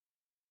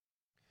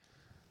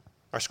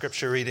Our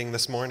scripture reading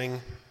this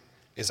morning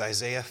is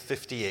Isaiah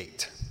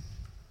 58.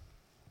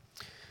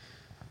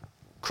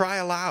 Cry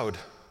aloud,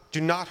 do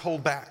not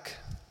hold back.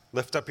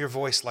 Lift up your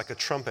voice like a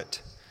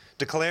trumpet.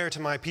 Declare to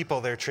my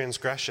people their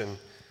transgression,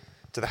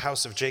 to the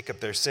house of Jacob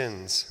their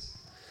sins.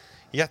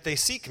 Yet they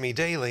seek me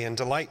daily and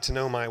delight to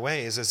know my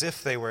ways, as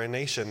if they were a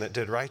nation that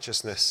did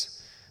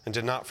righteousness and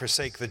did not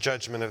forsake the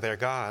judgment of their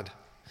God.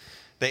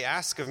 They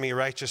ask of me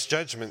righteous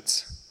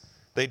judgments.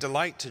 They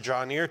delight to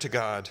draw near to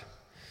God.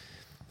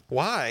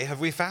 Why have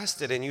we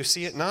fasted and you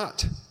see it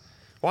not?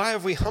 Why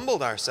have we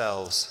humbled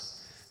ourselves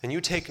and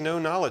you take no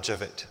knowledge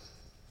of it?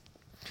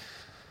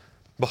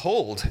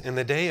 Behold, in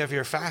the day of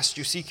your fast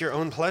you seek your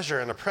own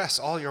pleasure and oppress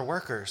all your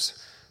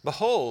workers.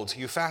 Behold,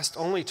 you fast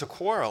only to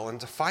quarrel and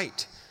to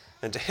fight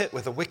and to hit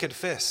with a wicked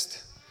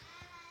fist.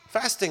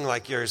 Fasting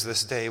like yours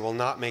this day will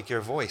not make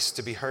your voice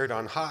to be heard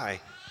on high.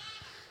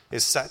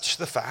 Is such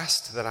the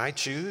fast that I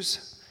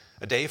choose?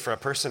 A day for a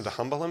person to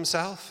humble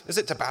himself? Is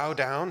it to bow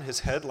down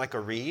his head like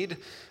a reed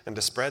and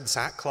to spread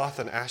sackcloth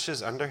and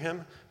ashes under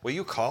him? Will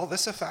you call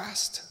this a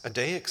fast, a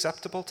day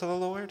acceptable to the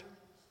Lord?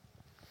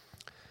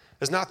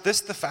 Is not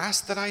this the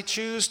fast that I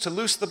choose, to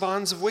loose the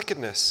bonds of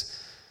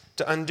wickedness,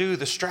 to undo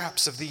the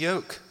straps of the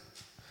yoke,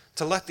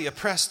 to let the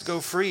oppressed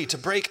go free, to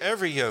break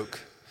every yoke?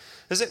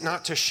 Is it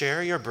not to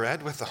share your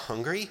bread with the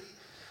hungry,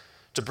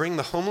 to bring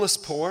the homeless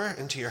poor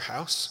into your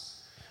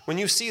house? When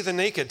you see the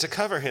naked, to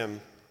cover him,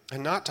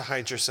 and not to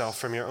hide yourself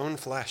from your own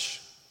flesh.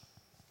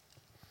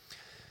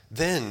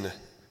 Then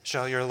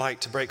shall your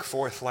light break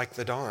forth like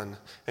the dawn,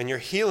 and your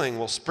healing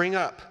will spring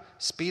up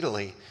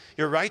speedily.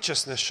 Your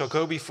righteousness shall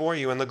go before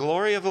you, and the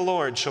glory of the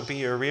Lord shall be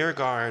your rear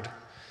guard.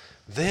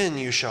 Then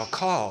you shall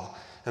call,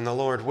 and the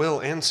Lord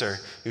will answer.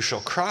 You shall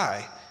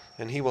cry,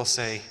 and he will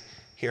say,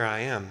 Here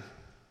I am.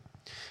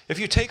 If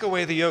you take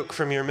away the yoke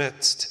from your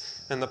midst,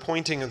 and the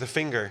pointing of the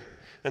finger,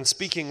 and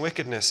speaking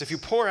wickedness, if you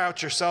pour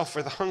out yourself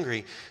for the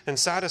hungry and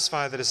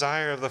satisfy the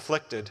desire of the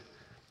afflicted,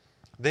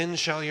 then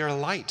shall your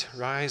light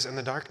rise in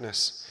the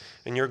darkness,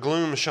 and your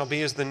gloom shall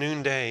be as the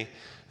noonday,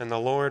 and the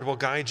Lord will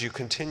guide you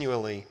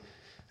continually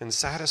and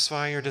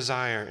satisfy your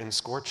desire in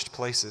scorched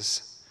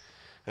places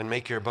and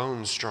make your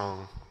bones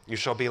strong. You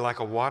shall be like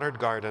a watered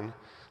garden,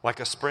 like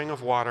a spring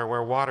of water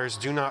where waters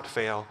do not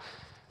fail,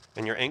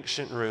 and your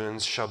ancient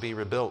ruins shall be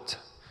rebuilt.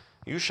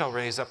 You shall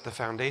raise up the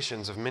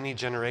foundations of many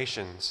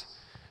generations.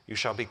 You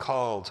shall be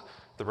called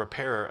the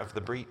repairer of the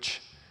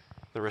breach,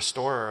 the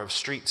restorer of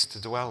streets to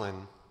dwell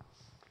in.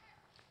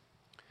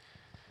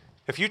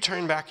 If you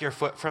turn back your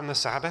foot from the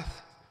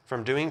Sabbath,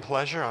 from doing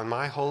pleasure on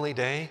my holy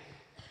day,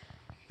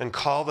 and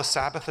call the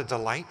Sabbath a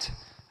delight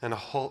and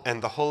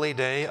the holy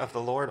day of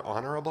the Lord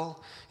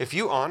honorable, if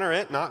you honor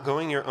it, not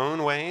going your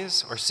own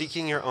ways or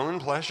seeking your own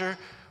pleasure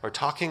or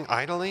talking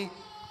idly,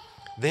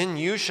 then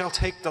you shall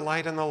take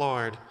delight in the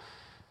Lord,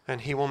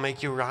 and he will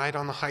make you ride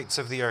on the heights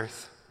of the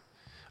earth.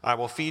 I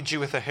will feed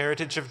you with the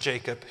heritage of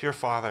Jacob, your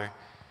father,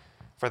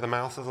 for the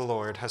mouth of the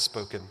Lord has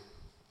spoken.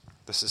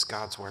 This is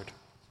God's word.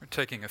 We're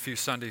taking a few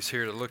Sundays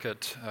here to look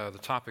at the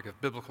topic of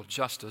biblical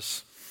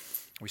justice.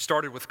 We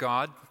started with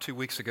God 2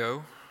 weeks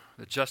ago,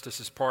 that justice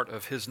is part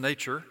of his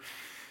nature.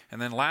 And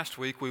then last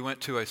week we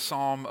went to a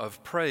psalm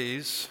of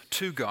praise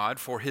to God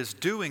for his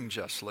doing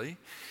justly.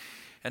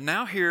 And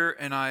now here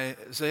in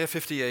Isaiah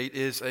 58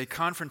 is a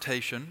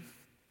confrontation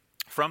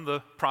from the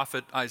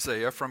prophet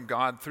Isaiah, from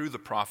God through the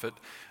prophet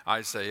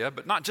Isaiah,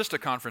 but not just a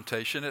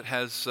confrontation. It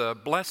has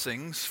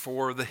blessings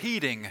for the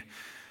heeding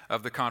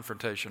of the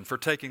confrontation, for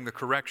taking the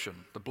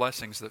correction, the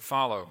blessings that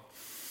follow.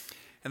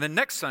 And then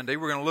next Sunday,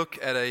 we're going to look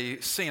at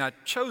a scene. I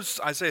chose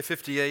Isaiah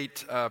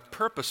 58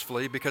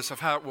 purposefully because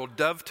of how it will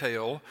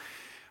dovetail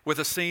with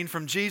a scene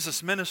from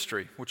Jesus'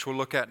 ministry, which we'll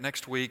look at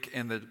next week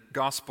in the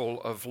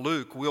Gospel of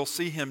Luke. We'll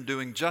see him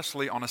doing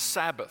justly on a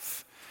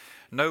Sabbath.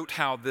 Note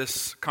how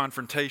this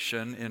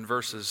confrontation in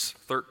verses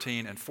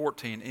 13 and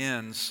 14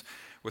 ends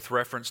with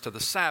reference to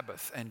the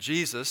Sabbath. And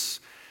Jesus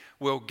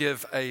will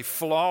give a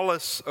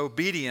flawless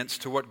obedience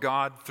to what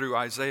God, through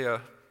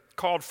Isaiah,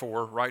 called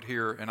for right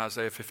here in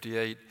Isaiah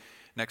 58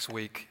 next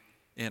week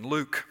in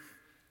Luke.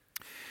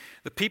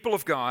 The people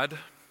of God,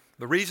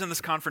 the reason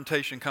this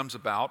confrontation comes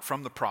about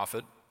from the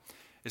prophet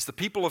is the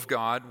people of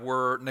God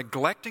were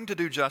neglecting to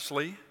do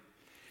justly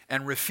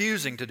and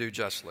refusing to do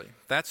justly.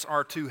 That's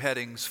our two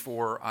headings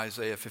for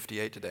Isaiah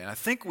 58 today. And I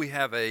think we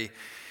have a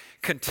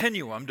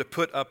continuum to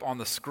put up on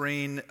the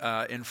screen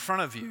in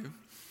front of you.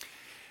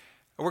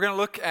 We're going to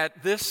look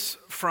at this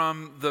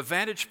from the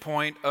vantage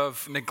point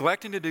of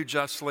neglecting to do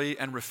justly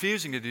and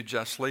refusing to do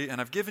justly.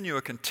 And I've given you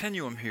a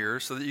continuum here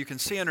so that you can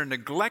see under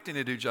neglecting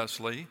to do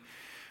justly,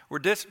 we're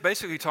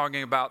basically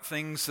talking about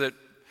things that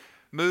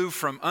move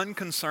from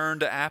unconcern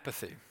to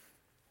apathy.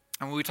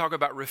 And when we talk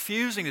about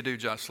refusing to do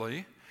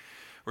justly,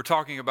 we're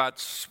talking about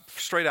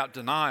straight out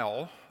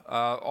denial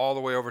all the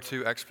way over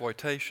to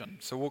exploitation.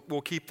 So we'll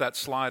keep that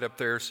slide up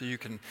there so you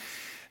can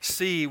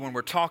see when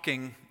we're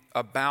talking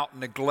about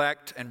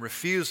neglect and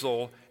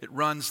refusal, it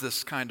runs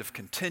this kind of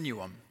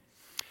continuum.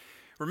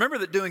 Remember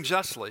that doing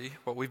justly,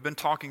 what we've been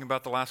talking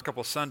about the last couple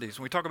of Sundays,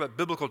 when we talk about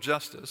biblical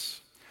justice,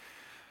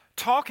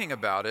 talking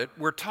about it,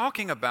 we're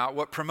talking about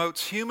what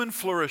promotes human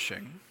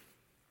flourishing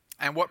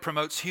and what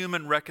promotes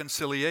human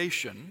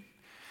reconciliation,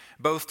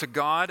 both to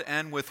God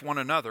and with one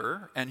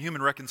another. And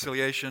human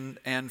reconciliation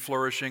and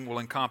flourishing will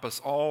encompass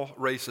all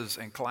races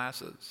and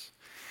classes.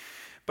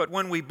 But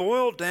when we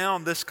boil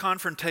down this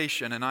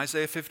confrontation in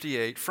Isaiah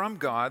 58 from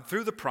God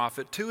through the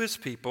prophet to his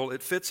people,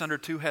 it fits under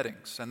two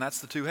headings, and that's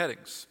the two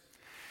headings.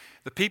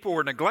 The people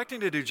were neglecting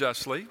to do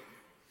justly,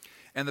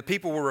 and the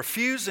people were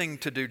refusing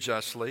to do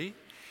justly.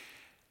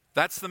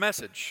 That's the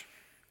message.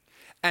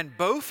 And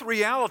both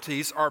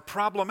realities are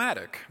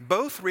problematic.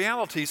 Both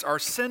realities are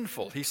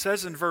sinful. He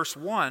says in verse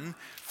 1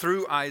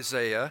 through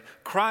Isaiah,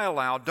 "Cry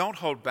aloud, don't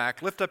hold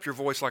back, lift up your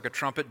voice like a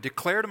trumpet,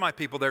 declare to my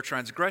people their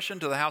transgression,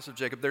 to the house of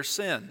Jacob their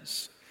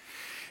sins."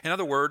 In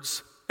other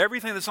words,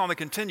 everything that's on the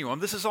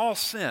continuum, this is all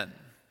sin.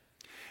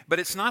 But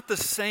it's not the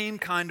same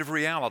kind of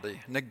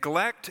reality.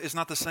 Neglect is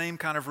not the same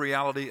kind of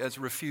reality as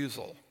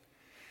refusal.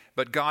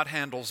 But God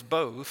handles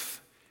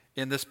both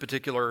in this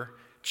particular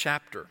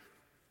chapter.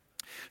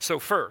 So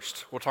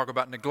first, we'll talk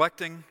about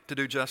neglecting to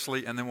do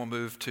justly, and then we'll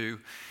move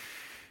to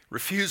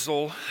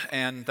refusal,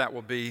 and that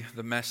will be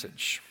the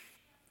message.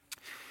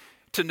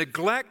 To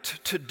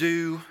neglect to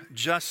do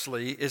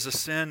justly is a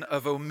sin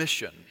of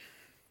omission.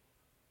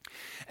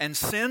 And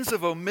sins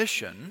of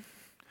omission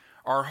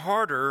are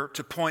harder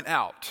to point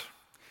out.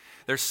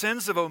 There's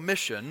sins of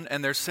omission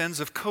and there's sins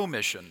of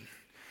commission.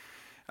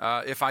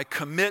 If I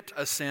commit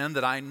a sin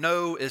that I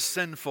know is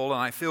sinful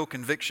and I feel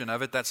conviction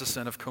of it, that's a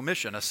sin of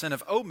commission. A sin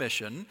of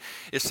omission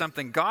is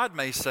something God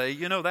may say,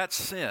 you know, that's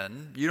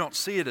sin. You don't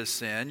see it as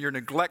sin. You're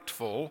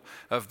neglectful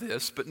of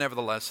this, but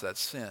nevertheless, that's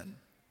sin.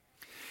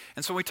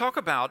 And so when we talk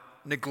about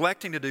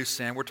neglecting to do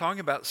sin, we're talking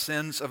about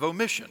sins of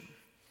omission.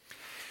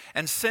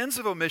 And sins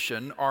of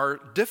omission are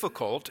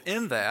difficult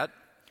in that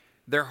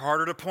they're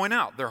harder to point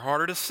out. They're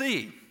harder to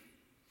see.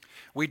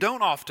 We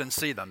don't often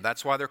see them.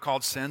 That's why they're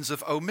called sins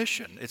of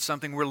omission. It's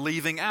something we're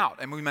leaving out,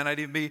 and we may not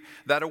even be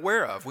that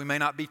aware of. We may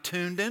not be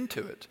tuned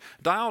into it,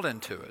 dialed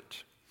into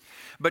it.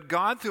 But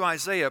God, through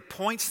Isaiah,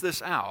 points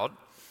this out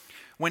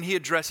when he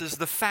addresses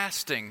the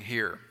fasting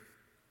here.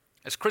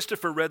 As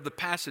Christopher read the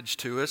passage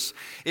to us,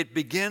 it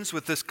begins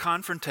with this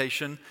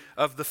confrontation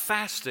of the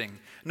fasting.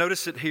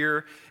 Notice it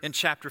here in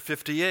chapter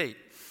 58.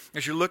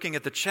 As you're looking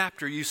at the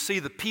chapter, you see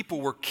the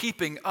people were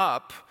keeping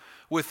up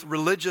with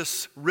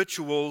religious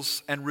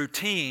rituals and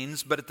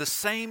routines, but at the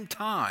same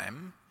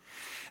time,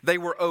 they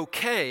were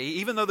okay,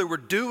 even though they were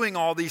doing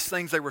all these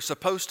things they were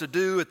supposed to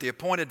do at the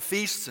appointed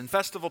feasts and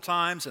festival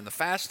times and the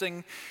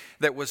fasting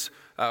that was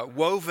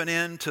woven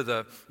into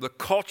the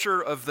culture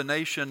of the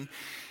nation.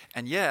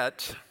 And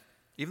yet,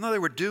 even though they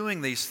were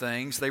doing these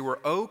things, they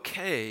were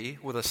okay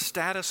with a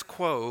status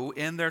quo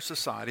in their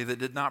society that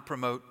did not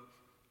promote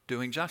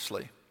doing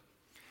justly.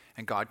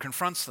 And God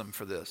confronts them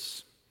for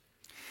this.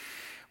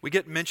 We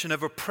get mention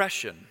of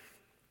oppression.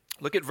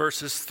 Look at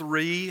verses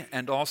 3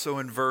 and also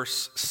in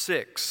verse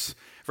 6.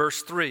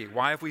 Verse 3,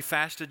 "Why have we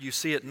fasted? You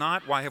see it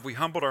not. Why have we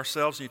humbled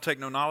ourselves and you take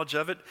no knowledge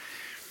of it?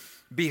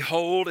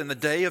 Behold, in the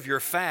day of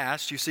your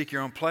fast, you seek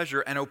your own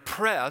pleasure and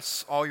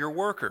oppress all your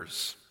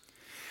workers."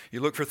 You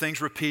look for things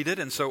repeated,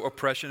 and so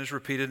oppression is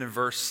repeated in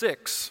verse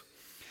 6.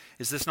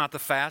 "Is this not the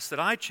fast that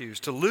I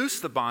choose? To loose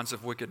the bonds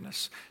of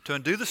wickedness, to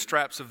undo the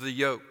straps of the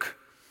yoke,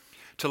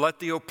 to let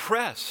the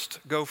oppressed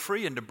go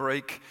free and to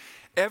break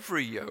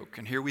every yoke."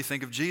 And here we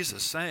think of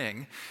Jesus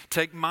saying,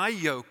 "Take my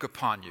yoke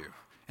upon you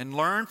and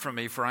learn from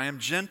me, for I am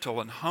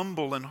gentle and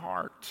humble in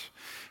heart."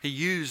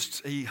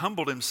 He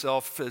humbled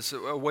himself as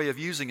a way of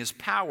using his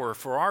power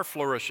for our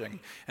flourishing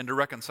and to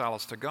reconcile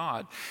us to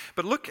God.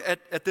 But look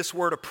at this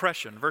word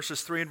oppression,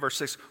 verses 3 and verse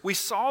 6. We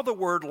saw the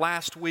word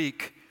last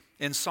week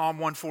in Psalm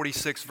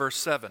 146, verse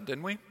 7,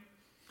 didn't we?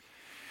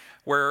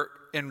 Where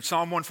in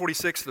Psalm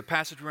 146, the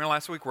passage we read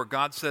last week, where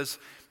God says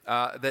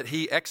that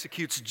he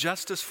executes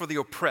justice for the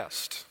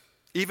oppressed.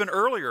 Even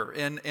earlier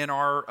in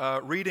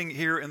our reading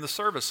here in the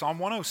service, Psalm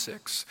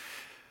 106,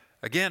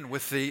 again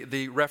with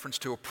the reference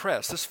to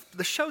oppress.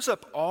 This shows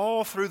up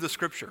all through the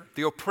scripture,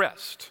 the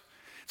oppressed.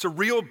 It's a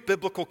real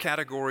biblical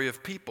category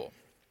of people.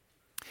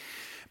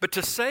 But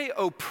to say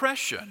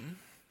oppression,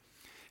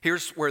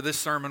 here's where this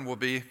sermon will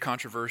be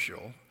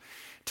controversial.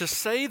 To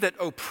say that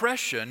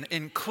oppression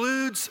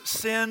includes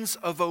sins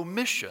of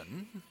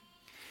omission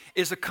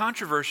is a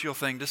controversial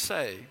thing to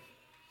say.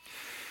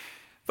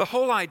 The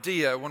whole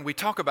idea when we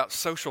talk about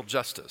social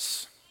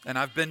justice, and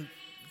I've been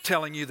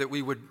telling you that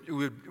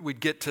we'd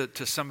get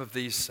to some of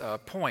these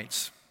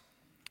points.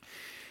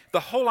 The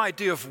whole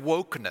idea of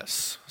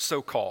wokeness,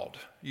 so-called,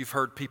 you've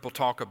heard people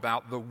talk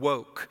about the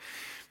woke.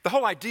 The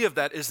whole idea of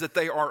that is that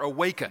they are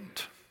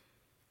awakened.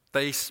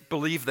 They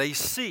believe they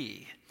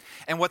see.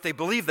 And what they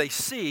believe they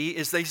see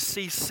is they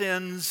see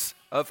sins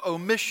of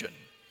omission,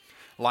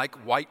 like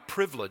white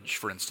privilege,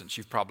 for instance.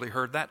 You've probably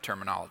heard that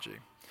terminology.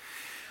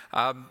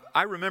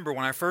 I remember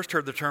when I first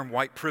heard the term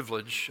white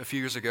privilege a few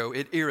years ago,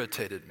 it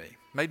irritated me,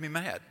 made me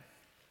mad.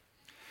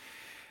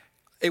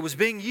 It was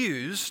being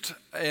used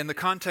in the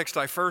context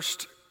I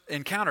first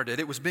encountered it.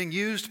 It was being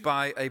used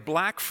by a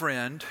black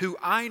friend who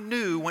I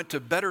knew went to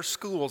better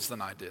schools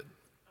than I did.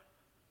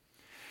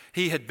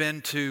 He had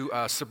been to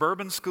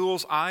suburban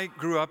schools. I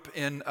grew up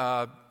in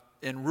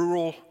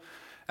rural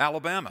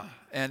Alabama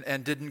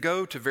and didn't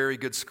go to very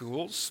good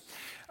schools.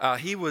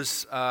 He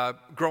was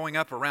growing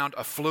up around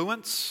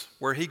affluence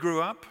where he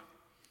grew up.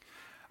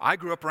 I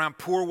grew up around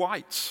poor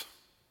whites.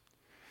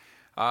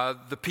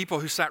 The people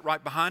who sat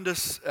right behind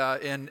us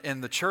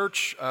in the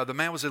church, the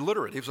man was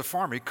illiterate. He was a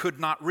farmer. He could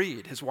not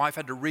read. His wife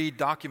had to read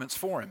documents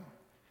for him.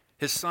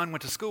 His son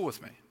went to school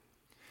with me.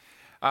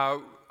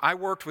 I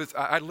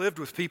lived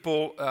with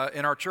people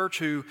in our church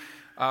who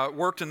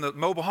worked in the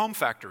mobile home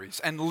factories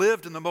and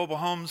lived in the mobile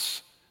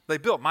homes they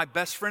built. My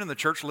best friend in the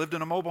church lived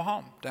in a mobile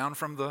home down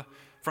from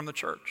the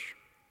church.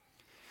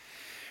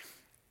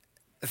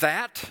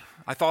 I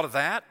thought of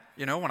that,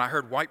 when I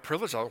heard white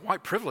privilege. I thought,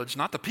 white privilege,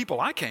 not the people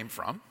I came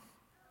from.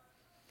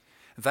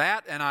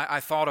 That, and I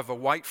thought of a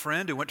white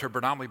friend who went to a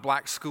predominantly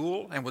black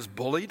school and was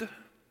bullied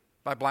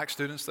by black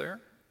students there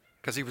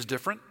because he was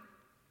different.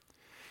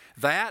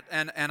 That,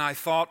 and I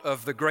thought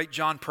of the great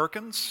John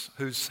Perkins,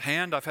 whose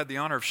hand I've had the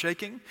honor of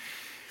shaking.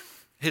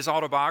 His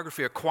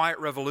autobiography, A Quiet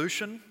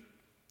Revolution,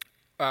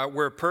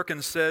 where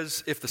Perkins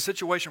says if the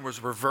situation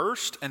was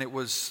reversed and it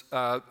was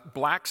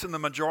blacks in the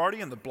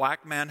majority and the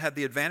black man had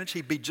the advantage,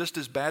 he'd be just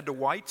as bad to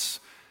whites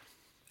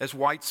as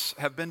whites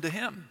have been to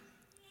him.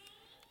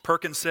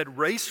 Perkins said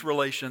race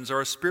relations are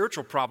a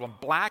spiritual problem.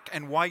 Black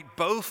and white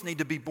both need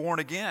to be born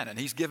again, and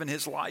he's given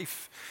his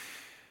life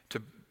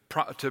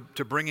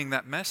to bringing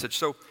that message.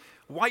 So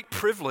white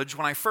privilege,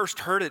 when I first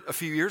heard it a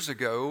few years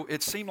ago,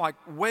 it seemed like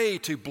way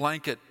too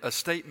blanket a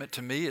statement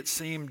to me. It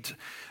seemed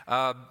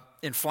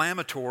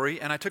inflammatory,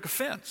 and I took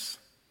offense.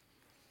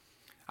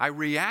 I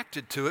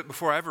reacted to it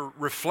before I ever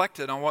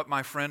reflected on what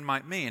my friend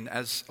might mean,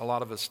 as a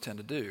lot of us tend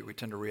to do. We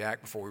tend to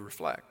react before we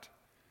reflect.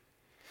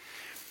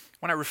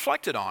 When I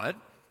reflected on it,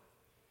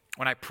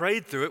 when I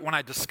prayed through it, when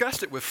I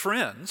discussed it with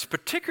friends,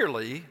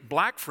 particularly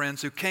black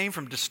friends who came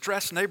from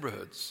distressed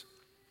neighborhoods,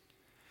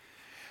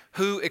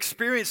 who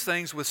experienced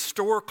things with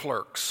store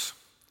clerks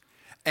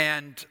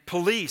and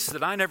police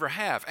that I never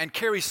have, and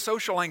carry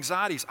social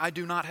anxieties I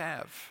do not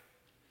have,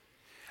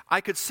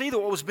 I could see that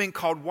what was being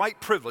called white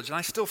privilege, and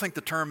I still think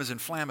the term is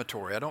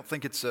inflammatory. I don't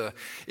think it's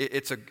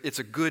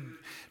a good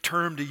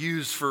term to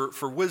use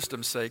for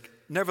wisdom's sake.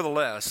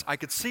 Nevertheless, I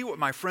could see what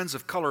my friends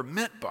of color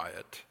meant by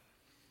it,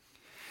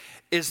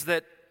 is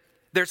that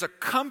there's a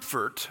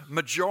comfort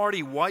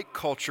majority white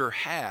culture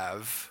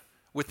have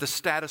with the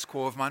status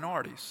quo of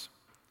minorities.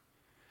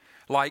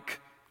 Like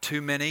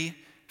too many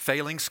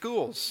failing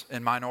schools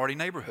in minority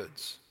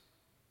neighborhoods.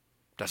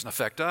 Doesn't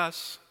affect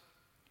us.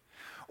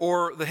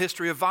 Or the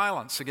history of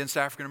violence against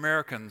African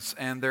Americans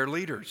and their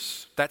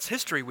leaders. That's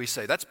history, we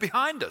say. That's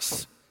behind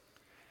us.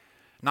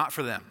 Not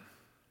for them.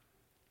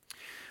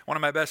 One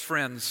of my best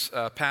friends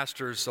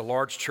pastors a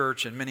large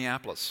church in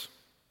Minneapolis.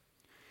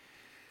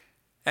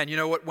 And you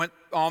know what went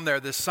on there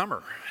this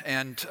summer?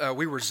 And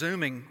we were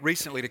Zooming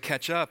recently to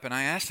catch up, and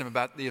I asked him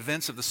about the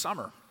events of the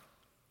summer.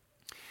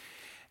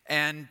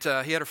 And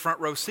he had a front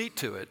row seat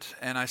to it.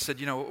 And I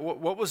said,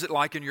 what was it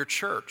like in your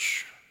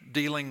church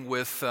dealing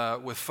with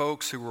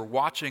folks who were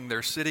watching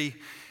their city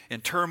in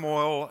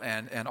turmoil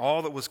and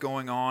all that was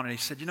going on? And he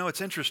said,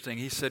 it's interesting.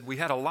 He said, we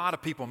had a lot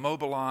of people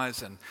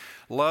mobilize and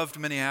loved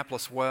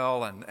Minneapolis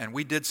well. And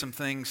we did some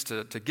things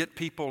to get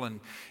people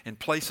in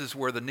places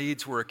where the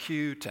needs were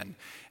acute.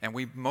 And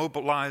we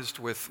mobilized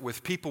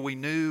with people we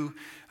knew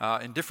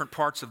in different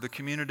parts of the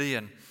community.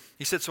 And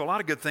he said, so a lot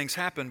of good things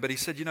happened, but he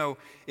said,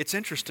 it's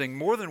interesting.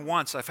 More than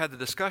once, I've had the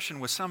discussion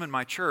with some in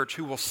my church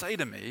who will say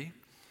to me,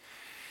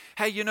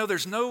 hey,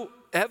 there's no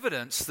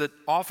evidence that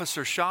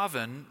Officer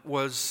Chauvin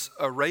was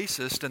a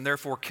racist and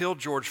therefore killed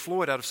George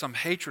Floyd out of some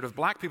hatred of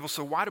black people,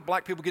 so why do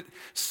black people get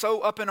so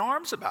up in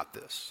arms about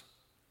this?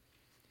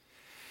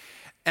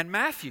 And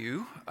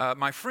Matthew,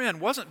 my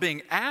friend, wasn't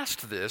being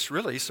asked this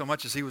really so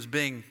much as he was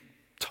being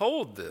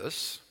told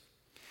this.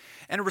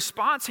 And in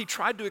response, he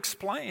tried to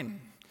explain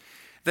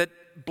that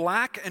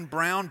black and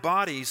brown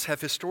bodies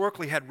have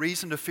historically had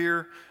reason to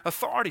fear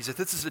authorities, that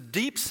this is a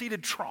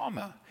deep-seated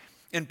trauma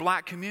in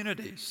black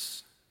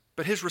communities.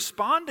 But his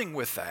responding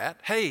with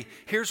that, hey,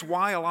 here's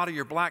why a lot of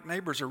your black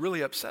neighbors are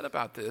really upset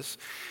about this.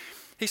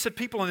 He said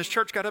people in his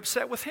church got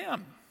upset with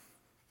him.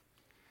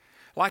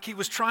 Like he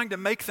was trying to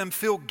make them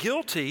feel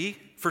guilty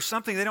for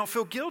something they don't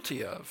feel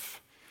guilty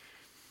of.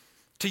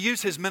 To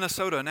use his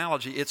Minnesota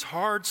analogy, it's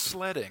hard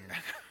sledding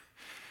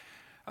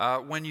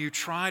when you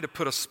try to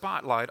put a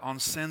spotlight on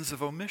sins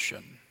of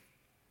omission.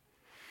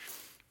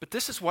 But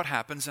this is what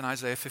happens in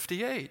Isaiah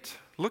 58.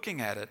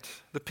 Looking at it,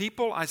 the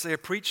people Isaiah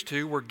preached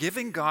to were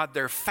giving God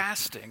their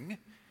fasting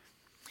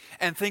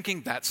and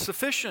thinking that's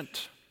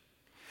sufficient.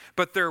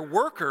 But their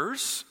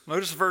workers,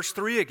 notice verse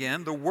 3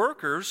 again, the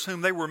workers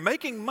whom they were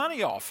making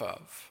money off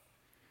of,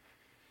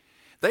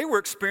 they were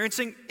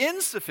experiencing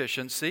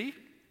insufficiency,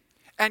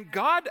 and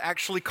God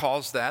actually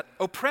calls that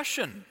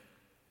oppression.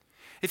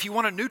 If you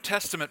want a New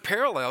Testament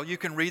parallel, you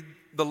can read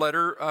the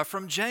letter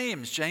from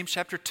James, James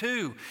chapter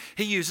 2.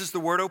 He uses the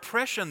word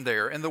oppression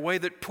there in the way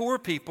that poor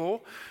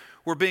people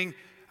were being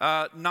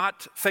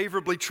not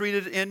favorably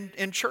treated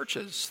in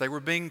churches. They were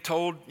being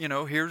told,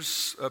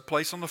 here's a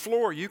place on the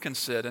floor you can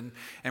sit, and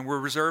we're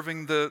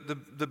reserving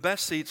the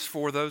best seats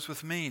for those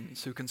with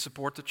means who can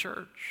support the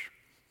church.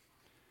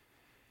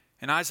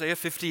 In Isaiah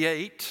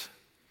 58,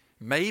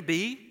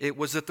 maybe it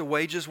was that the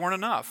wages weren't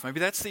enough. Maybe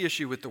that's the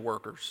issue with the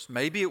workers.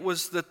 Maybe it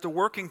was that the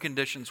working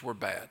conditions were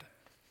bad.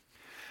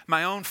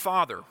 My own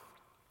father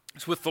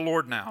is with the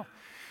Lord now.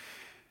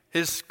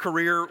 His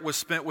career was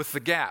spent with the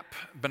Gap,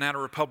 Banana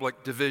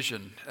Republic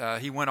division.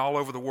 He went all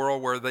over the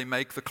world where they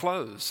make the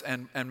clothes.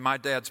 And my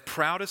dad's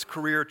proudest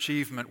career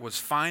achievement was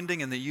finding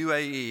in the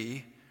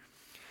UAE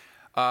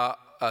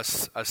a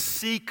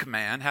Sikh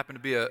man, happened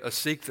to be a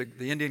Sikh,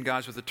 the Indian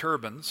guys with the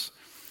turbans,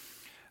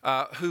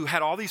 who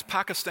had all these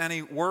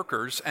Pakistani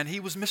workers, and he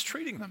was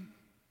mistreating them.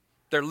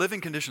 Their living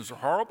conditions were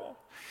horrible.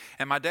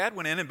 And my dad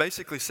went in and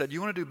basically said,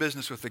 "You want to do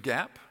business with the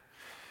Gap?"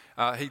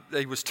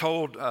 He was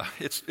told,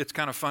 it's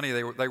kind of funny,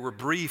 they were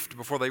briefed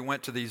before they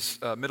went to these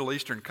Middle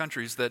Eastern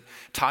countries that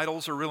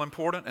titles are real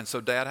important. And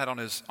so Dad had on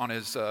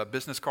his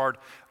business card,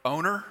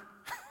 owner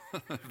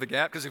of the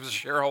Gap, because he was a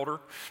shareholder.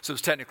 So it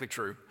was technically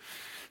true.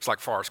 It's like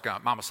Forrest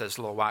Gump. Mama says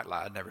a little white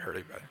lie. I'd never heard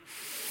anybody.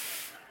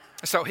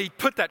 So he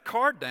put that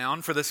card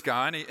down for this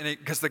guy,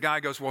 because the guy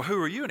goes, "Well,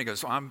 who are you?" And he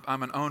goes, "I'm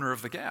an owner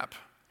of the Gap.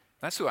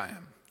 That's who I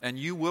am. And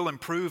you will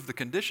improve the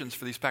conditions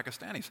for these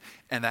Pakistanis."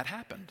 And that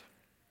happened.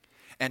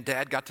 And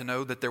Dad got to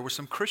know that there were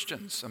some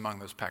Christians among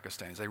those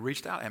Pakistanis. They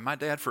reached out, and my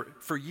dad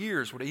for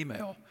years would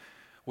email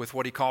with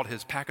what he called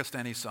his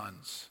Pakistani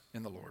sons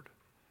in the Lord.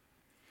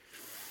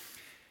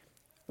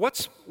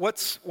 What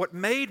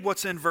made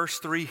what's in verse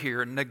 3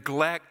 here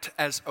neglect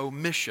as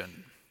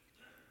omission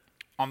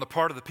on the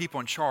part of the people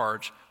in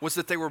charge was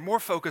that they were more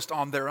focused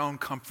on their own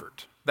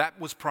comfort. That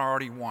was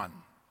priority one.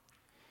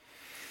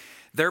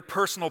 Their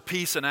personal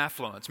peace and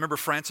affluence. Remember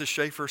Francis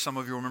Schaeffer? Some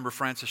of you remember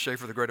Francis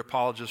Schaeffer, the great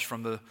apologist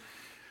from the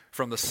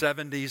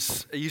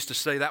 70s. He used to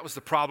say that was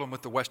the problem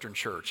with the Western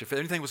church. If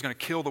anything was going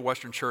to kill the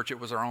Western church, it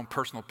was our own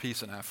personal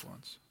peace and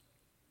affluence.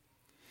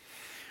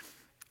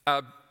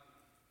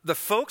 The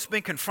folks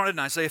being confronted in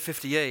Isaiah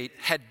 58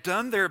 had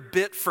done their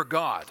bit for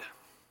God.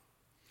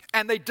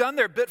 And they'd done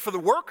their bit for the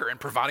worker in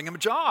providing him a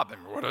job.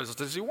 And what else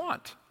does he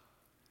want?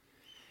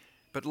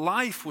 But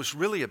life was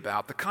really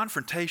about, the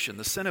confrontation,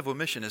 the sin of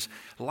omission is,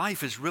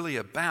 life is really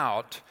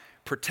about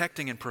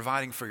protecting and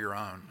providing for your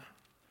own.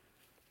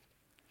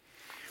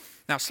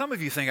 Now, some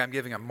of you think I'm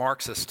giving a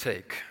Marxist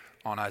take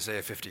on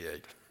Isaiah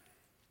 58.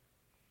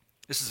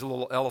 This is a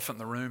little elephant in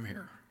the room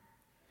here.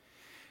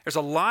 There's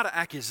a lot of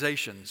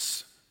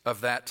accusations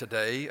of that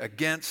today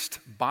against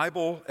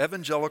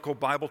evangelical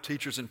Bible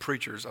teachers and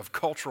preachers of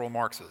cultural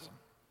Marxism.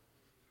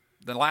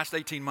 In the last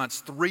 18 months,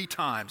 3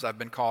 times I've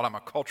been called I'm a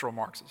cultural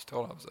Marxist.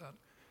 Told I was that.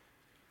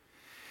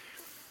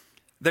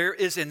 There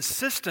is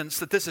insistence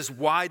that this is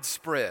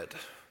widespread.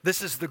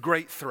 This is the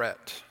great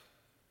threat.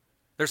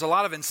 There's a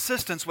lot of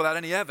insistence without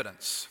any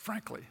evidence,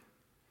 frankly.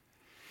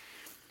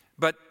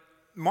 But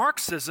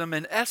Marxism,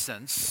 in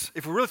essence,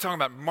 if we're really talking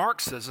about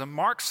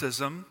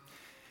Marxism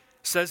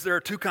says there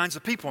are 2 kinds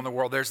of people in the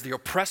world. There's the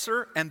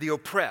oppressor and the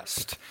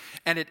oppressed.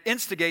 And it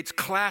instigates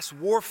class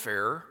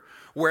warfare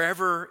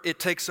wherever it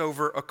takes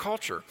over a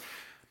culture.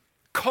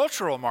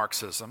 Cultural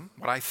Marxism,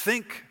 what I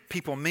think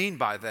people mean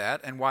by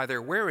that and why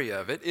they're wary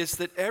of it, is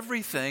that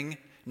everything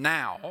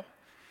now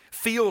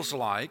feels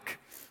like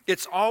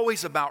it's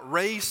always about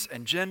race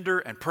and gender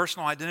and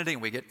personal identity,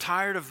 and we get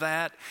tired of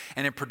that.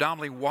 And in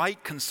predominantly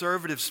white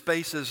conservative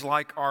spaces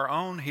like our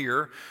own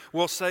here,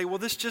 we'll say, well,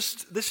 this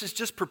is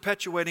just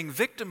perpetuating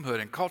victimhood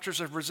and cultures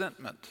of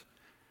resentment.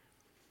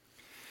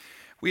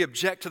 We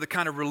object to the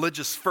kind of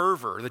religious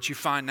fervor that you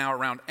find now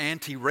around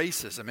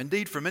anti-racism.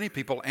 Indeed, for many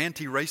people,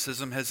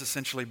 anti-racism has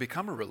essentially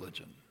become a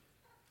religion.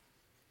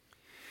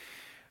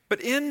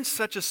 But in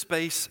such a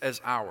space as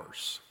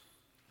ours,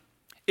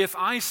 if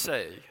I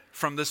say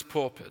from this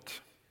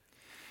pulpit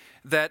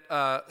that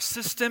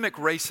systemic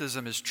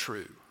racism is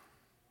true,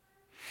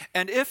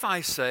 and if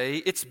I say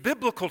it's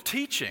biblical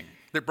teaching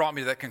that brought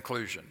me to that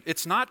conclusion,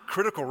 it's not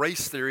critical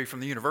race theory from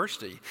the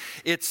university,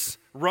 it's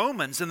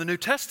Romans in the New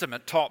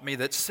Testament taught me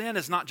that sin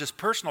is not just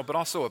personal but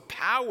also a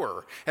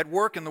power at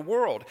work in the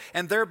world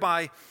and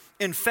thereby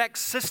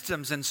infects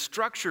systems and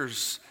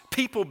structures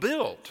people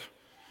build.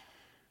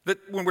 That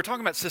when we're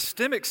talking about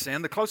systemic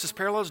sin, the closest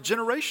parallel is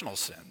generational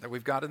sin that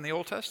we've got in the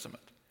Old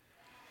Testament.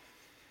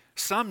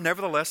 Some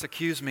nevertheless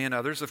accuse me and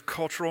others of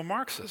cultural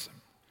Marxism,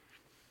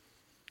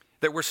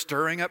 that we're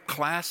stirring up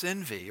class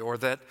envy or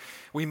that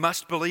we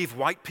must believe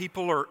white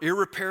people are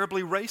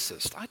irreparably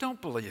racist. I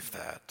don't believe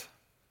that.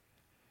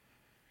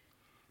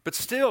 But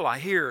still I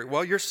hear,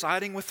 well, you're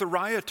siding with the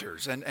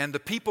rioters and the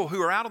people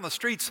who are out on the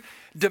streets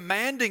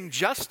demanding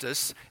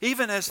justice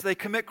even as they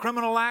commit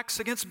criminal acts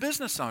against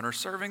business owners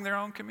serving their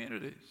own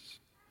communities.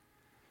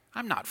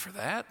 I'm not for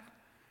that.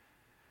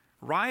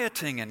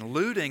 Rioting and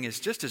looting is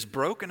just as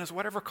broken as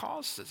whatever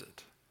causes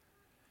it.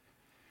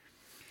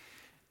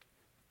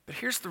 But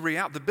here's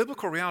the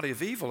biblical reality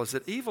of evil is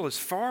that evil is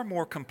far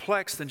more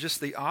complex than just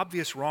the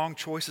obvious wrong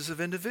choices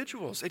of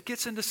individuals. It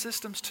gets into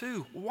systems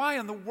too. Why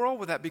in the world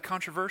would that be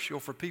controversial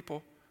for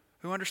people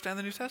who understand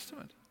the New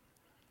Testament?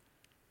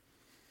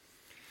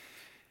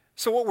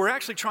 So what we're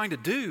actually trying to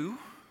do,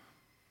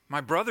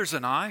 my brothers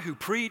and I who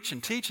preach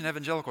and teach in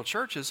evangelical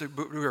churches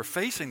who are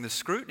facing the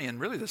scrutiny and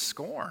really the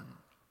scorn,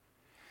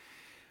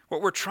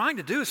 what we're trying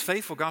to do as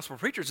faithful gospel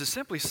preachers is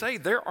simply say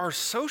there are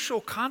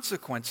social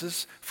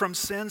consequences from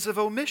sins of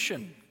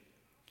omission.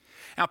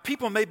 Now,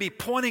 people may be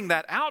pointing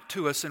that out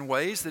to us in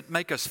ways that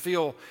make us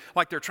feel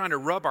like they're trying to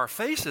rub our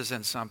faces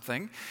in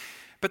something,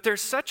 but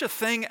there's such a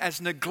thing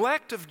as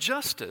neglect of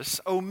justice,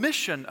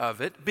 omission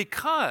of it,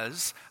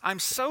 because I'm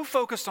so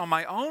focused on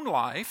my own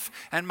life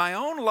and my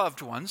own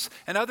loved ones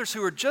and others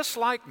who are just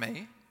like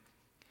me,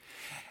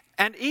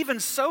 and even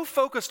so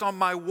focused on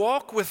my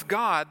walk with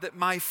God that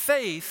my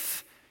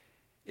faith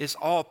is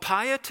all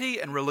piety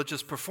and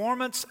religious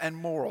performance and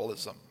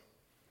moralism.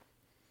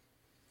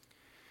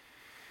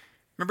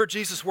 Remember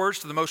Jesus' words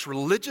to the most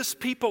religious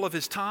people of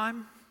his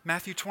time,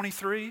 Matthew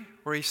 23,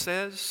 where he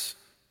says,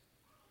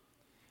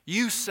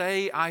 "You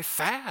say I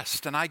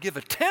fast and I give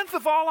a tenth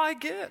of all I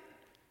get."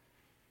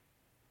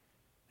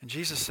 And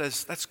Jesus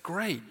says, that's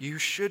great, you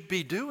should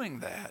be doing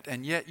that,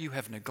 and yet you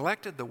have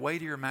neglected the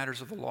weightier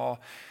matters of the law,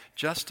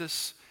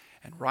 justice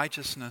and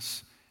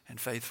righteousness and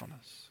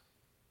faithfulness.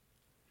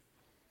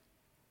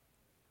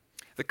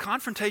 The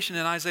confrontation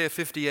in Isaiah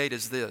 58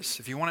 is this.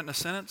 If you want it in a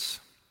sentence,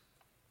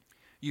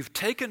 you've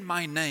taken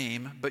my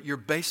name, but you're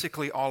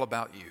basically all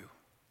about you.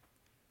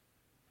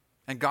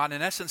 And God,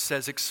 in essence,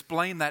 says,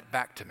 explain that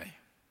back to me.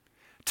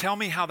 Tell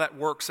me how that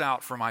works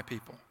out for my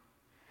people.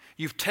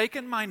 You've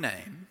taken my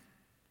name,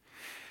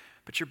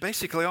 but you're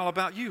basically all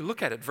about you.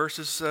 Look at it,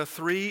 verses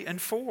 3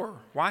 and 4.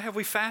 Why have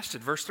we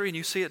fasted? Verse 3, and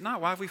you see it not.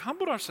 Why have we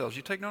humbled ourselves?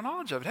 You take no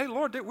knowledge of it. Hey,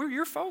 Lord, we're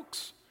your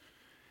folks.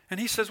 And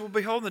he says, well,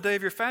 behold, in the day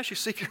of your fast, you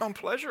seek your own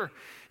pleasure.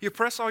 You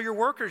oppress all your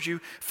workers. You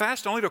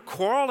fast only to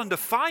quarrel and to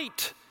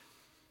fight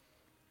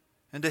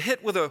and to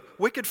hit with a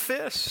wicked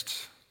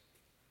fist.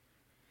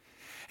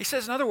 He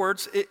says, in other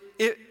words,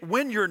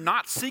 when you're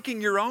not seeking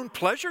your own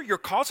pleasure, you're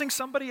causing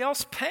somebody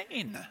else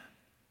pain.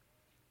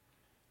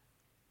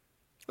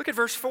 Look at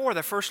verse 4,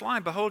 that first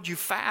line. Behold, you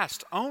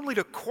fast only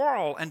to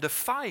quarrel and to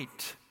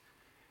fight.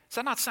 Does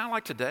that not sound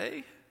like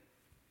today?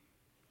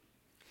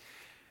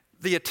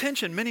 The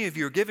attention many of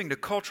you are giving to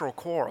cultural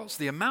quarrels,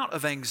 the amount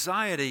of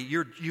anxiety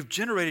you've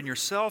generated in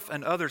yourself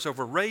and others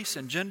over race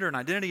and gender and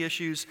identity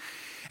issues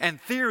and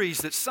theories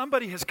that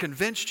somebody has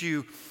convinced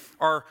you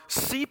are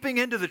seeping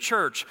into the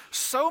church.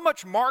 So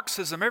much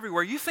Marxism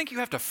everywhere. You think you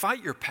have to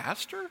fight your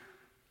pastor?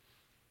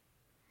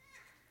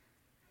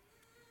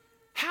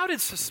 How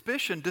did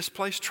suspicion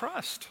displace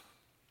trust?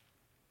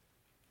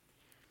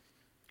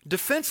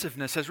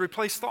 Defensiveness has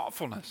replaced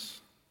thoughtfulness.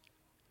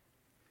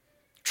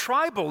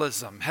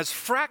 Tribalism has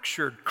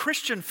fractured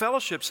Christian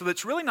fellowship so that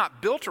it's really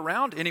not built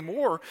around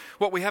anymore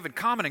what we have in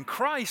common in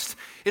Christ.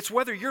 It's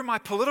whether you're my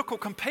political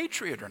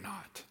compatriot or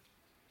not.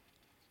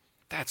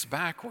 That's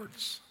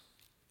backwards.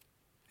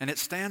 And it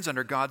stands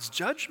under God's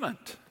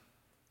judgment.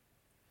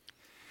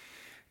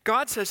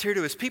 God says here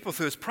to his people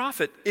through his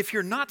prophet, if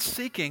you're not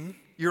seeking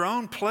your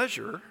own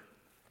pleasure,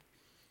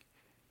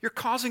 you're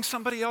causing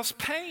somebody else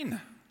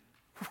pain.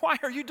 Why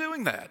are you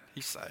doing that?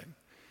 He's saying.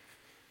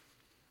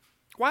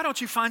 Why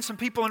don't you find some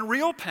people in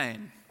real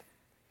pain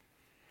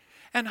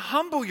and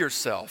humble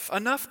yourself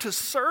enough to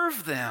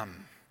serve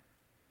them?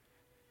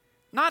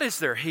 Not as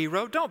their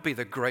hero. Don't be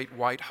the great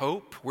white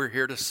hope. We're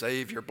here to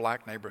save your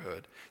black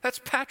neighborhood. That's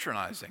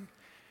patronizing.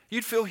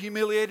 You'd feel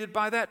humiliated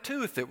by that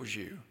too if it was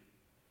you.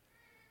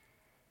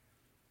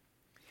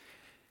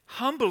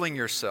 Humbling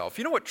yourself.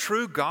 You know what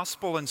true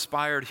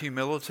gospel-inspired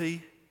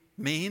humility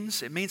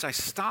means? It means I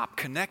stop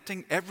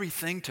connecting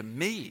everything to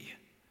me.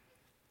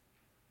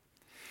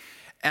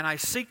 And I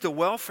seek the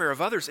welfare of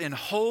others in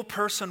whole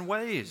person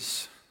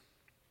ways.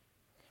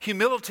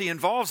 Humility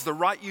involves the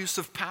right use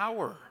of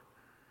power.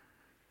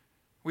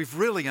 We've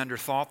really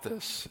underthought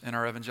this in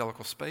our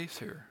evangelical space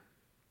here.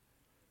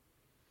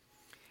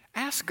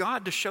 Ask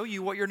God to show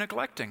you what you're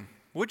neglecting,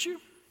 would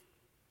you?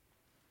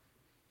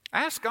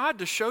 Ask God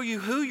to show you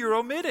who you're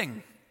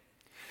omitting.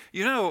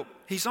 You know,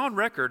 he's on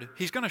record.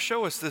 He's going to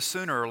show us this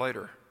sooner or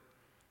later.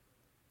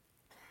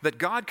 That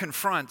God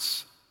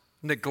confronts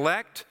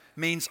neglect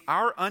means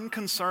our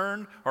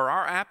unconcern or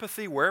our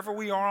apathy wherever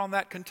we are on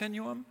that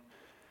continuum.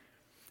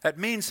 That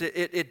means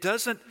it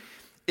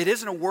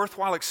isn't a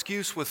worthwhile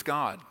excuse with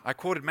God. I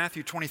quoted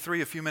Matthew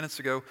 23 a few minutes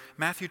ago.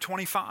 Matthew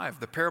 25,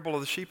 the parable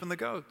of the sheep and the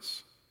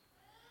goats.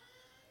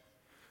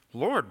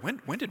 Lord,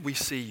 when did we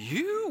see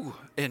you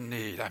in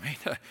need? I mean,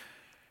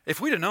 if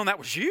we'd have known that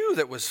was you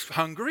that was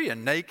hungry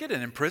and naked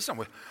and in prison,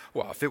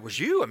 well, if it was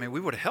you, I mean, we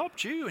would have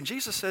helped you. And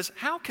Jesus says,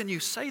 how can you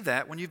say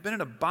that when you've been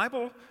in a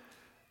Bible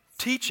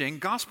teaching,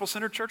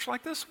 gospel-centered church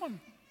like this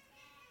one?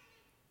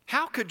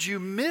 How could you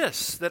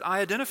miss that I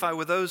identify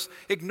with those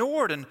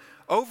ignored and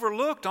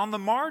overlooked on the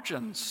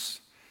margins?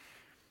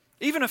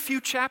 Even a few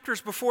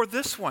chapters before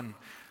this one,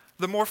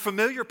 the more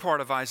familiar part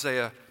of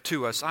Isaiah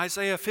to us,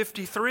 Isaiah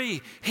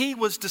 53. He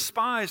was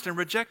despised and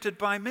rejected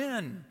by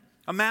men,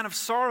 a man of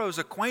sorrows,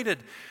 acquainted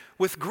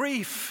with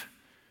grief.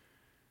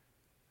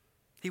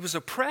 He was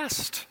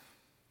oppressed.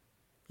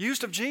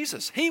 Used of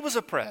Jesus. He was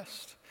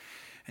oppressed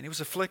and he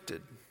was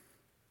afflicted.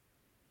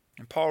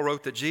 And Paul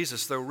wrote that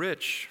Jesus, though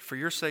rich, for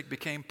your sake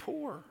became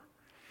poor.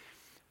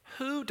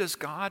 Who does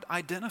God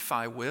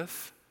identify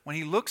with when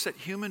he looks at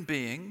human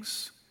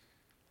beings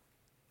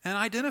and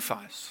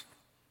identifies?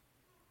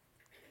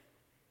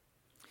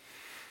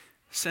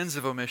 Sins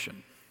of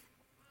omission.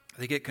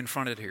 They get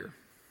confronted here.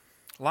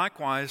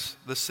 Likewise,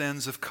 the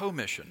sins of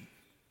commission.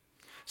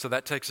 So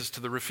that takes us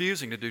to the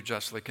refusing to do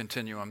justly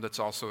continuum that's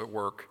also at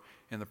work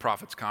in the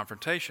prophet's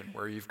confrontation,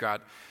 where you've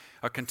got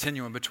a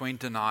continuum between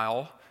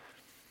denial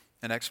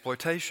and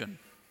exploitation.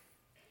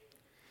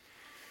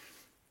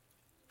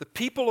 The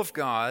people of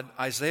God,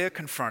 Isaiah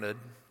confronted,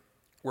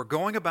 were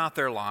going about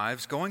their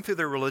lives, going through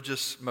their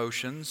religious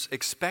motions,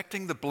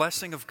 expecting the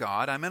blessing of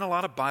God. I'm in a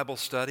lot of Bible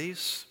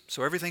studies,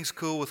 so everything's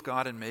cool with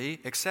God and me,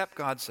 except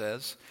God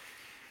says,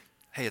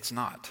 hey, it's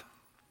not.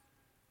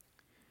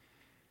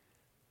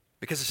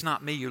 Because it's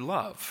not me you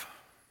love.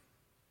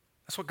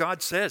 That's what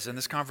God says in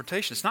this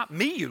confrontation. It's not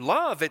me you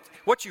love.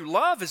 What you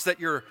love is that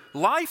your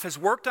life has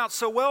worked out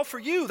so well for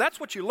you. That's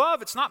what you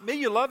love. It's not me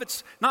you love.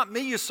 It's not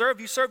me you serve.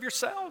 You serve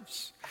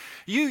yourselves.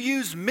 You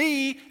use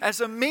me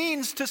as a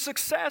means to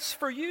success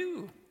for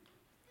you.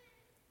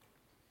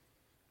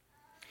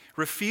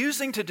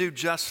 Refusing to do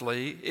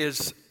justly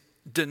is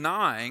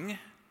denying,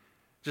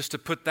 just to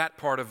put that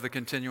part of the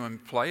continuum in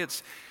play,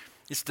 it's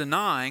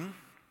denying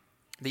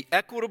the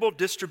equitable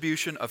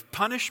distribution of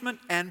punishment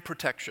and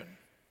protection.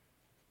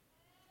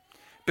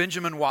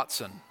 Benjamin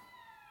Watson,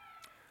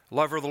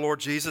 lover of the Lord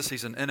Jesus,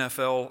 he's an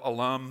NFL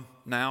alum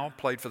now,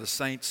 played for the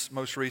Saints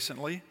most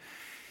recently.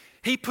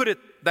 He put it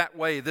that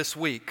way this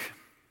week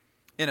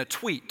in a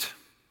tweet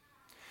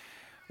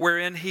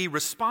wherein he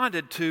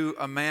responded to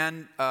a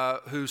man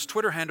whose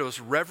Twitter handle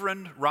is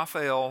Reverend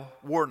Raphael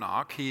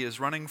Warnock. He is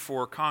running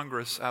for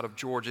Congress out of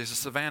Georgia. He's a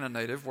Savannah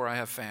native where I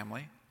have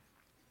family.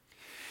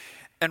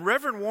 And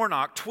Reverend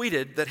Warnock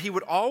tweeted that he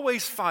would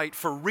always fight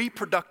for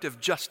reproductive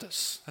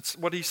justice. That's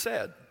what he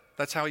said.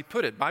 That's how he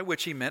put it, by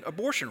which he meant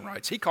abortion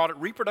rights. He called it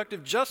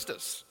reproductive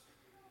justice.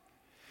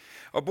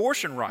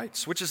 Abortion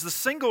rights, which is the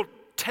single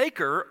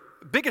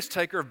biggest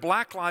taker of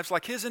black lives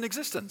like his in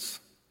existence.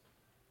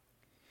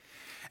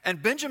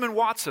 And Benjamin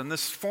Watson,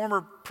 this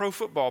former pro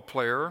football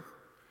player,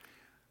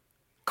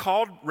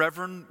 called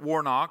Reverend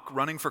Warnock,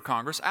 running for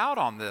Congress, out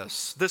on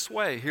this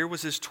way. Here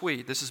was his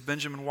tweet. This is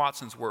Benjamin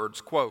Watson's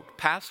words, quote,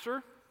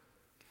 "Pastor,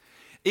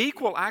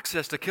 equal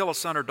access to kill a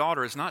son or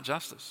daughter is not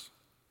justice.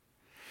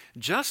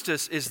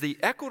 Justice is the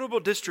equitable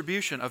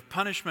distribution of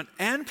punishment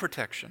and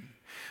protection.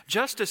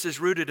 Justice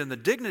is rooted in the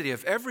dignity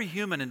of every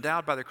human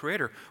endowed by the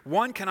Creator.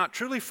 One cannot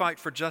truly fight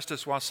for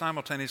justice while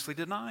simultaneously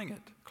denying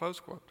it." Close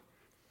quote.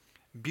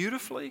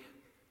 Beautifully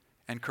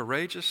and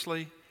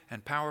courageously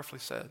and powerfully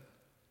said.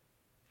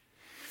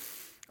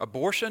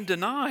 Abortion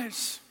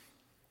denies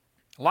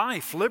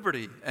life,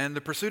 liberty, and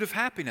the pursuit of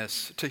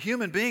happiness to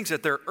human beings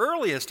at their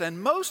earliest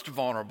and most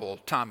vulnerable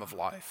time of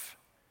life.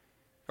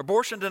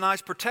 Abortion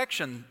denies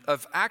protection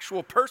of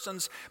actual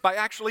persons by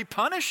actually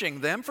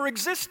punishing them for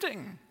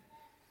existing,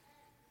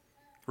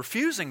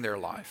 refusing their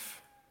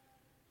life.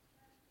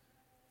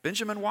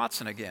 Benjamin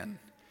Watson again.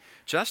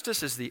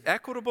 Justice is the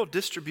equitable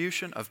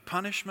distribution of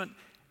punishment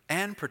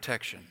and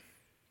protection.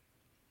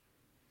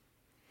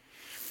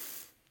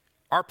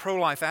 Our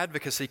pro-life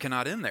advocacy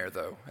cannot end there,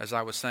 though. As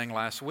I was saying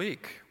last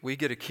week, we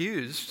get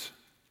accused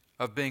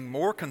of being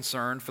more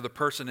concerned for the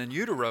person in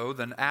utero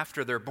than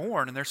after they're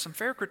born, and there's some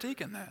fair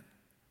critique in that.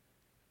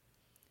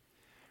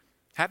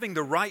 Having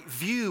the right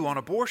view on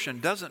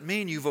abortion doesn't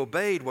mean you've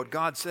obeyed what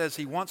God says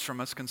He wants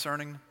from us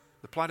concerning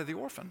the plight of the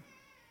orphan.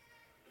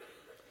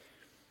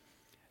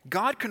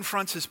 God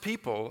confronts His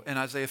people in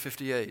Isaiah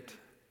 58.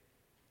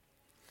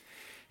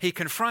 He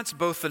confronts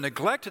both the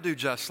neglect to do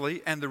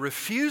justly and the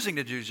refusing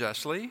to do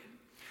justly.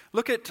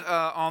 Look at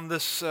on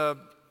this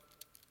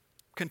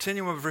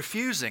continuum of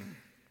refusing.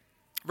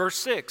 Verse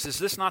 6, "Is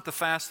this not the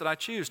fast that I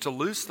choose? To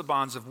loose the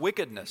bonds of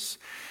wickedness,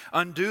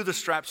 undo the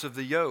straps of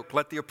the yoke,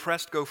 let the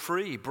oppressed go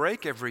free,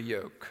 break every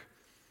yoke.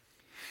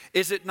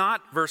 Is it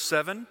not," verse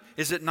 7,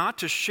 "is it not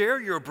to share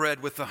your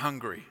bread with the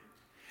hungry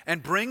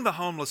and bring the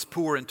homeless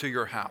poor into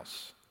your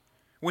house?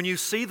 When you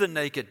see the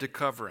naked, to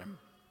cover him,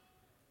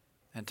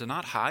 and to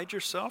not hide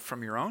yourself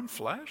from your own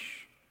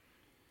flesh?"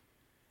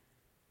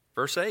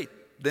 Verse 8,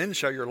 "Then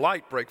shall your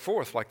light break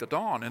forth like the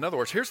dawn." In other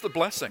words, here's the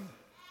blessing.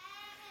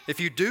 If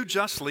you do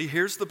justly,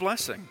 here's the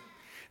blessing.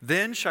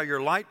 "Then shall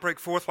your light break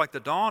forth like the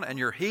dawn, and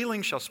your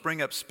healing shall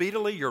spring up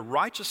speedily. Your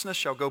righteousness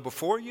shall go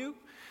before you.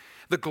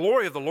 The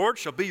glory of the Lord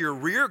shall be your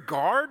rear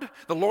guard."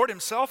 The Lord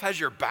Himself has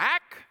your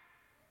back.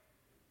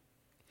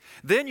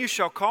 "Then you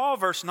shall call,"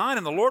 verse 9,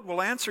 "and the Lord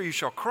will answer. You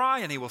shall cry,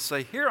 and He will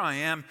say, 'Here I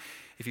am.'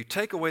 If you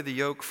take away the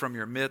yoke from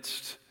your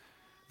midst,"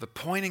 the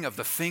pointing of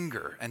the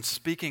finger and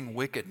speaking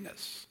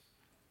wickedness.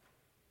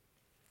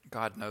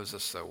 God knows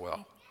us so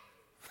well.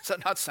 Does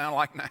that not sound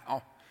like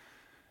now?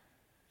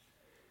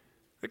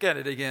 Look at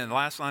it again,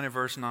 last line of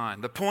verse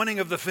 9. The pointing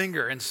of the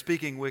finger and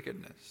speaking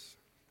wickedness.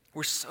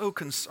 We're so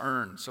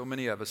concerned, so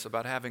many of us,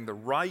 about having the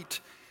right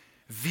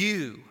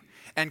view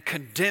and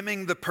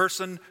condemning the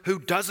person who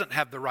doesn't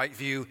have the right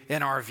view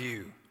in our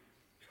view.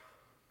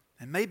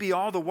 And maybe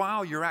all the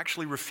while you're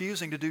actually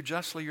refusing to do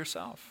justly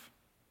yourself.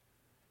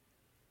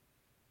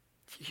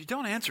 You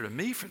don't answer to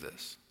me for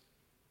this.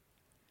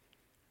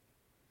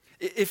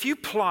 If you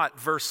plot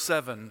verse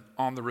 7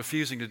 on the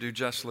refusing to do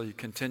justly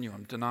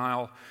continuum,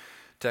 denial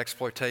to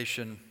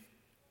exploitation,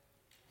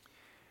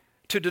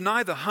 to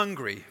deny the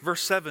hungry,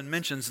 verse 7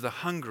 mentions the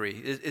hungry.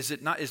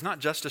 Is not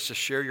justice to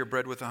share your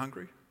bread with the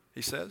hungry,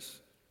 he says?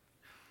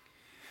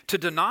 To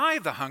deny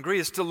the hungry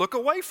is to look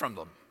away from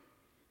them.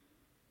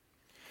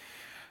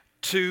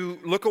 To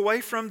look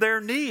away from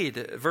their need.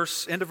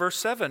 End of verse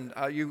 7,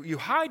 you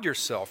hide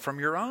yourself from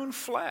your own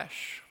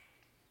flesh.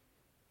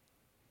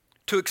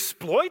 To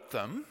exploit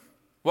them,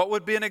 what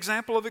would be an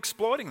example of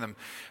exploiting them?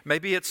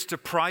 Maybe it's to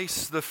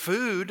price the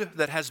food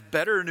that has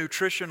better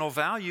nutritional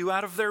value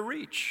out of their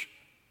reach.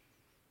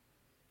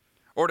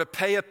 Or to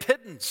pay a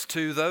pittance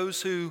to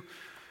those who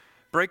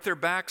break their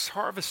backs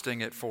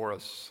harvesting it for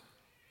us.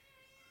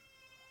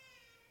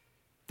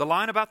 The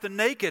line about the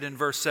naked in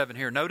verse 7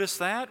 here, notice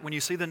that? When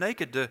you see the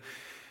naked,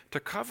 to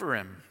cover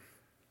him.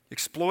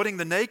 Exploiting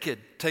the naked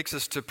takes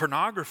us to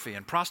pornography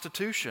and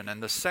prostitution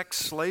and the sex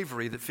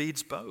slavery that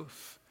feeds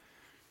both.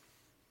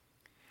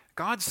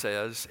 God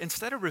says,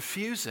 instead of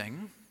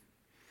refusing,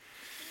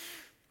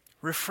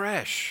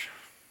 refresh.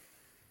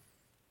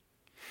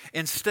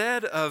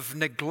 Instead of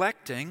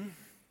neglecting,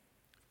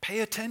 pay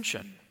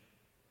attention.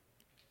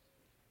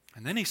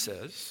 And then he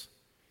says,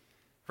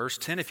 verse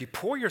 10, if you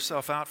pour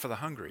yourself out for the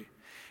hungry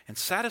and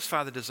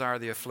satisfy the desire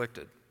of the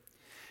afflicted,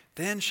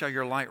 then shall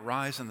your light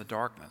rise in the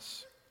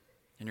darkness,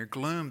 and your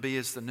gloom be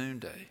as the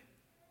noonday.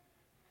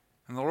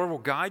 And the Lord will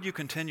guide you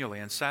continually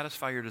and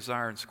satisfy your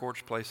desire in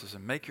scorched places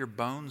and make your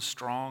bones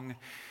strong.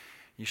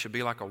 You shall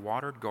be like a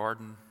watered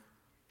garden,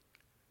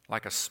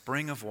 like a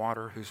spring of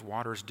water whose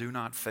waters do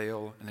not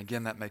fail. And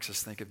again, that makes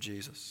us think of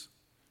Jesus.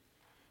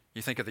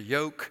 You think of the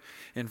yoke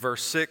in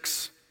verse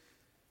 6.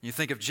 You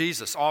think of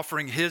Jesus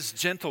offering his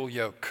gentle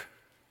yoke.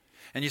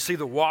 And you see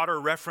the water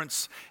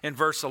reference in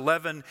verse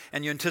 11,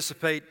 and you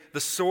anticipate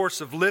the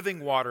source of living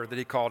water that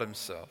he called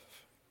himself.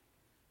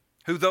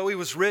 Who, though he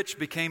was rich,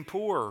 became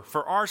poor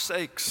for our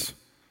sakes,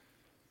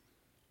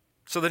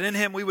 so that in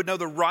him we would know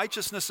the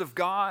righteousness of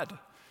God.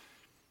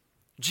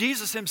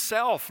 Jesus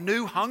himself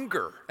knew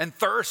hunger and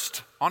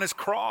thirst on his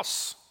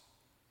cross.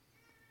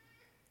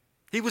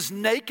 He was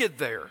naked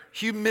there,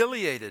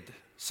 humiliated,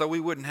 so we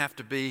wouldn't have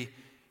to be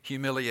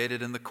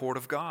humiliated in the court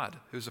of God,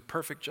 who's a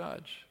perfect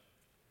judge.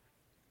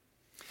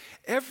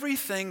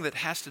 Everything that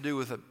has to do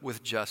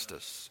with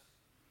justice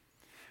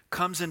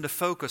comes into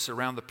focus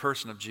around the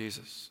person of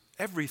Jesus.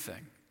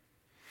 Everything.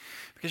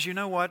 Because you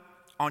know what?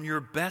 On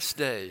your best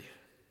day,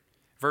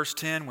 verse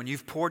 10, when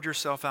you've poured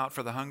yourself out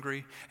for the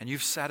hungry and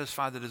you've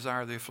satisfied the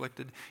desire of the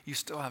afflicted, you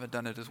still haven't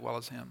done it as well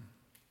as him.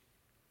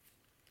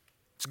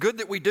 It's good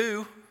that we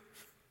do,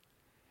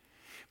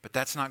 but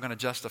that's not going to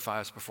justify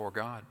us before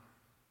God.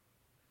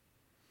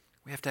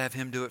 We have to have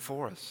him do it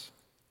for us.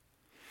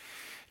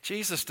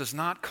 Jesus does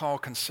not call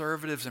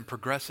conservatives and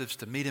progressives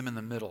to meet him in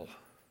the middle.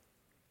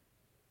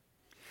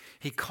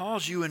 He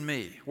calls you and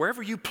me,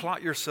 wherever you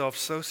plot yourself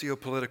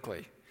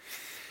sociopolitically,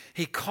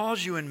 he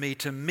calls you and me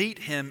to meet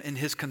him in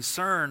his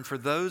concern for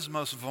those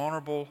most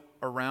vulnerable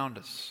around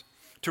us.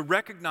 To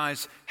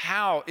recognize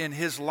how in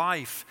his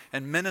life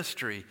and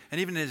ministry and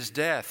even in his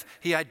death,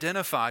 he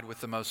identified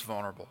with the most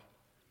vulnerable.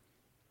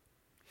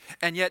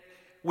 And yet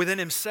within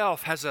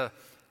himself has a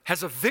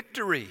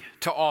victory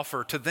to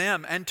offer to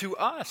them and to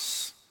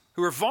us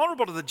who are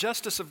vulnerable to the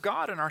justice of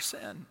God in our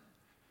sin.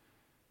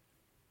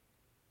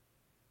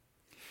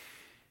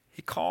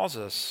 He calls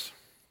us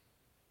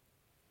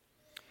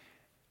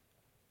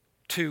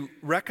to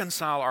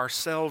reconcile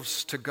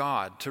ourselves to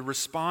God, to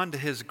respond to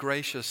his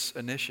gracious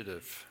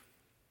initiative,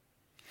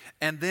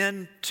 and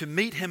then to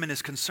meet him in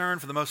his concern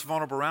for the most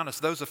vulnerable around us,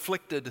 those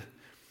afflicted,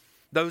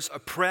 those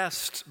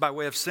oppressed by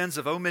way of sins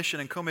of omission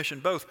and commission,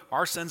 both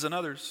our sins and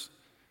others,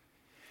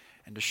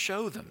 and to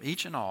show them,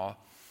 each and all,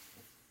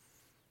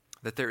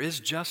 that there is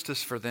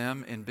justice for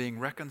them in being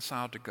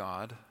reconciled to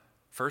God,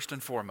 first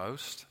and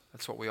foremost.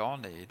 That's what we all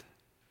need.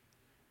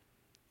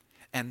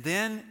 And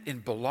then in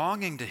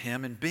belonging to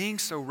him and being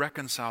so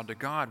reconciled to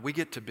God, we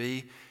get to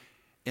be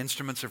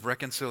instruments of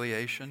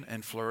reconciliation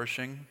and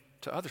flourishing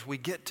to others. We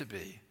get to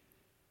be.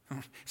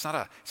 It's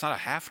not a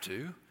have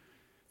to,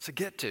 it's a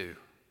get to.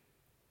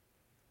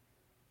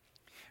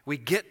 We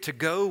get to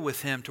go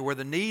with him to where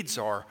the needs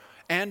are,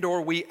 and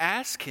or we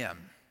ask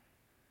him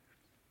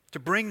to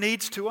bring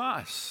needs to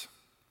us.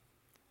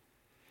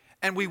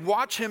 And we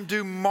watch him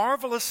do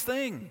marvelous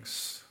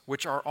things,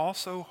 which are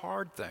also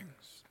hard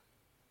things,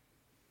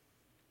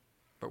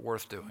 but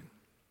worth doing.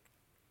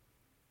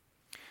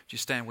 Would you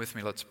stand with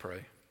me? Let's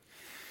pray.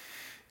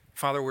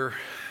 Father, we're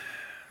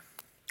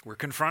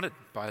confronted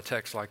by a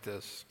text like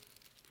this.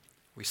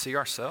 We see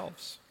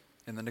ourselves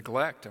in the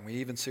neglect, and we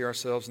even see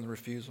ourselves in the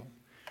refusal.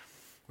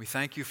 We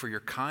thank you for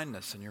your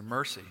kindness and your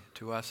mercy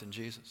to us in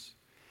Jesus.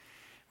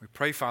 We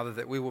pray, Father,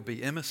 that we will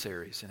be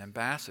emissaries and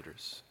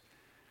ambassadors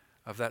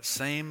of that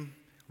same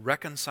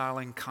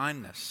reconciling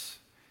kindness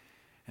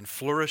and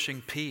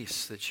flourishing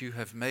peace that you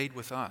have made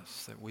with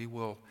us, that we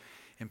will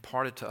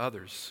impart it to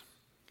others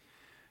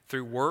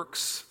through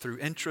works, through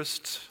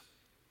interest,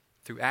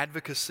 through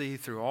advocacy,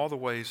 through all the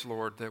ways,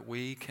 Lord, that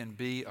we can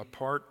be a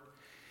part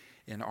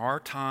in our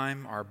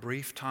time, our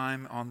brief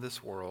time on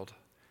this world.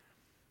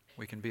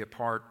 We can be a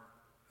part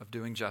of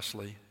doing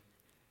justly,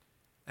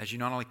 as you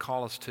not only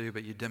call us to,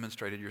 but you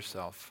demonstrated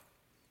yourself.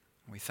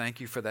 We thank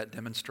you for that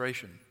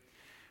demonstration,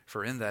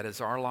 for in that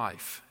is our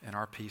life and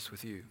our peace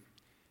with you.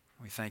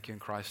 We thank you in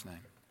Christ's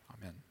name.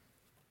 Amen.